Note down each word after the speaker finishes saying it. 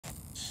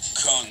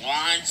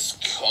Let's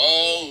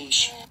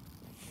coach.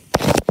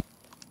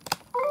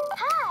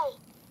 Hi.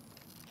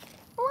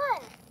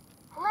 1.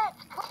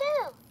 Let's play.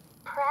 2.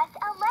 Press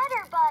a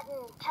letter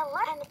button to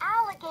learn. An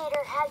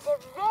alligator has a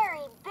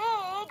very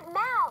big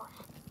mouth.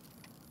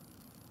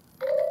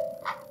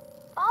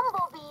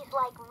 Bumblebees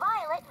like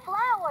violet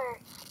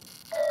flowers.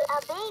 A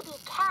baby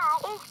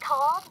cat is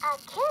called a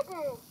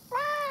kitten.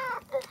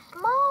 The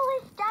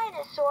smallest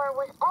dinosaur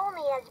was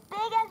only as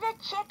big as a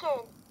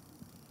chicken.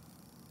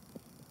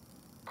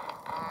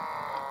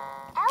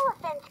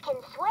 Elephants can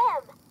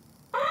swim.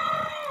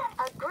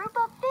 A group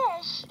of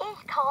fish is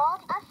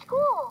called a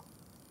school.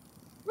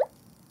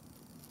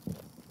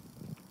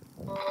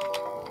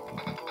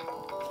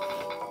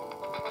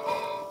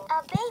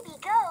 A baby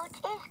goat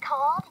is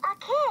called a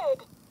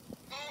kid.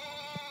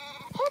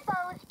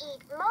 Hippos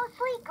eat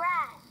mostly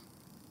grass.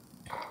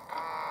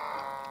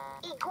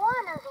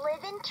 Iguanas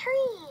live in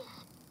trees.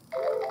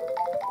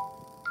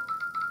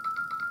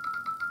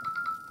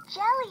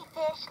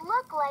 Jellyfish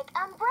look like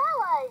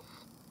umbrellas.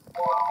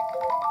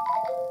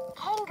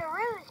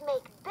 Kangaroos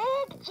make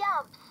big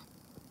jumps.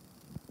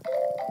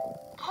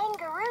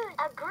 Kangaroos,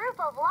 a group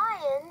of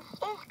lions,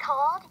 is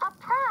called a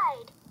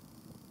pride.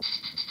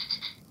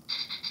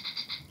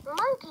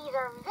 Monkeys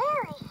are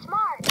very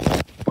smart.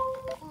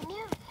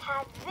 Newts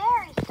have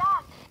very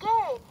soft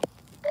skin.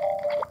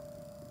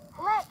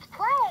 Let's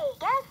play.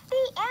 Guess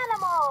the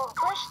animal.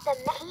 Push the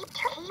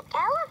keep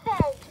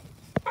elephant.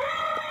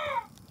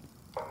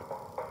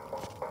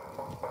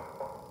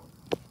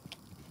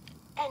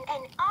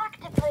 An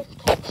octopus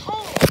can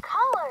change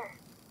color.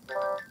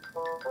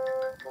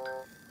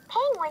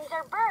 Penguins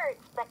are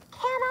birds but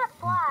cannot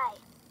fly.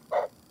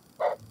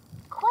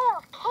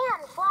 Quails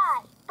can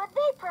fly, but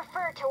they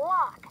prefer to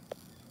walk.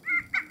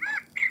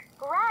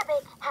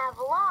 Rabbits have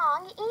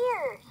long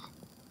ears.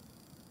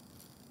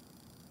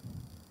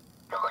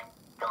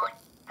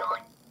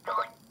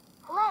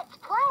 Let's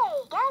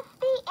play. Guess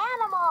the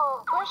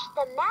animal. Push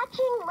the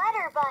matching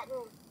letter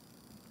button.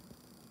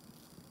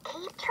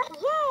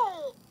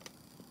 Yay!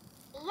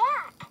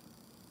 Yak.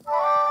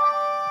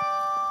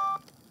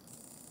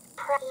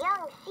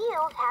 Young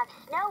seals have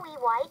snowy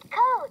white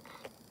coats.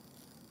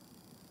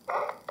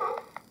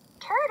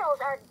 Turtles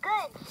are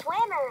good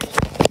swimmers.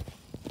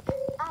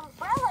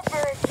 Umbrella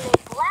birds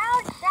make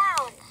loud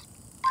sounds.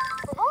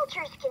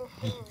 Vultures can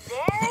see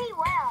very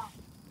well.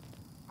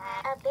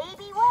 A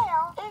baby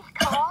whale is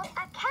called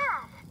a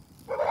calf.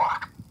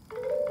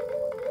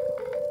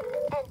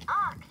 An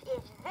ox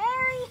is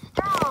very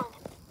strong.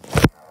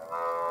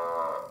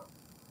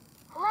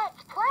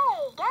 Let's play.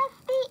 Guess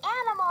the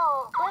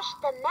animal. Push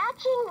the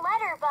matching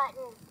letter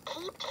button.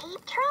 Keep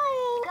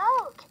trying.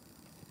 Goat.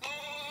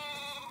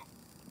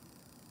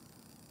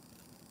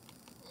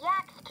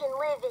 Yaks can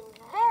live in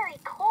very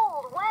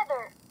cold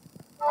weather.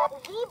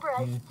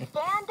 Zebras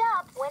stand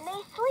up when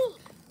they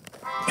sleep.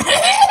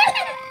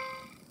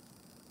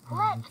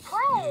 Let's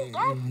play.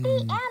 Guess the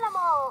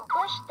animal.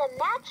 Push the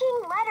matching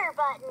letter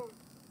button.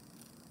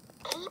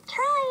 Keep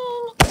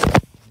trying.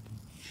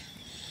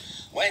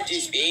 What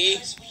is B?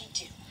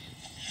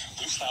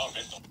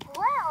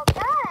 Well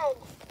done.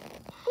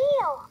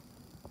 Seal.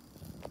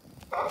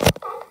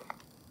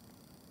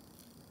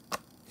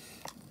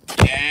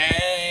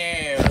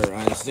 Yeah,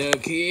 runs the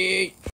key.